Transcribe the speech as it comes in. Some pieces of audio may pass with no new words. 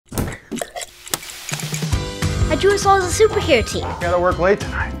I drew us all as a superhero team. Gotta work late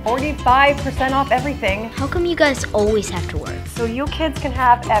tonight. 45% off everything. How come you guys always have to work? So you kids can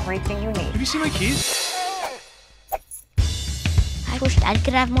have everything you need. Have you seen my keys? I wish Dad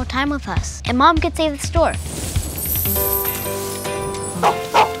could have more time with us, and Mom could save the store.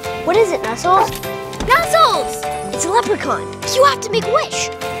 What is it, Nuzzles? Nuzzles! It's a leprechaun. You have to make a wish.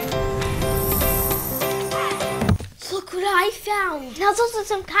 Look what I found. Nuzzles is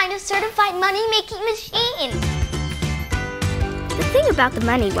some kind of certified money-making machine. The thing about the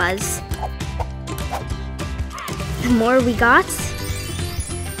money was, the more we got,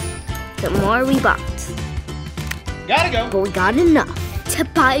 the more we bought. Gotta go. But we got enough to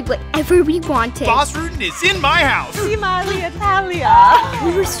buy whatever we wanted. Boss Rootin' is in my house. Italia.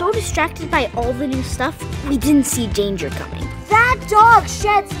 We were so distracted by all the new stuff, we didn't see danger coming. That dog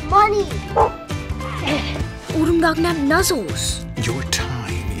sheds money. Odom dog named Nuzzles. Your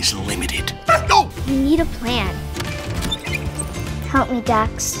time is limited. No! We need a plan. Help me,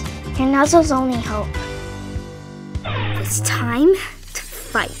 Dax. You're Nuzzles' only hope. It's time to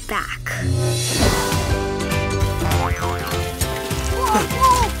fight back.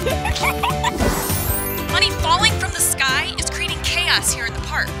 Money falling from the sky is creating chaos here in the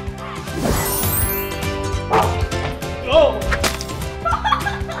park.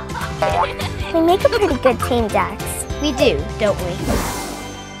 We make a pretty good team, Dax. We do, don't we?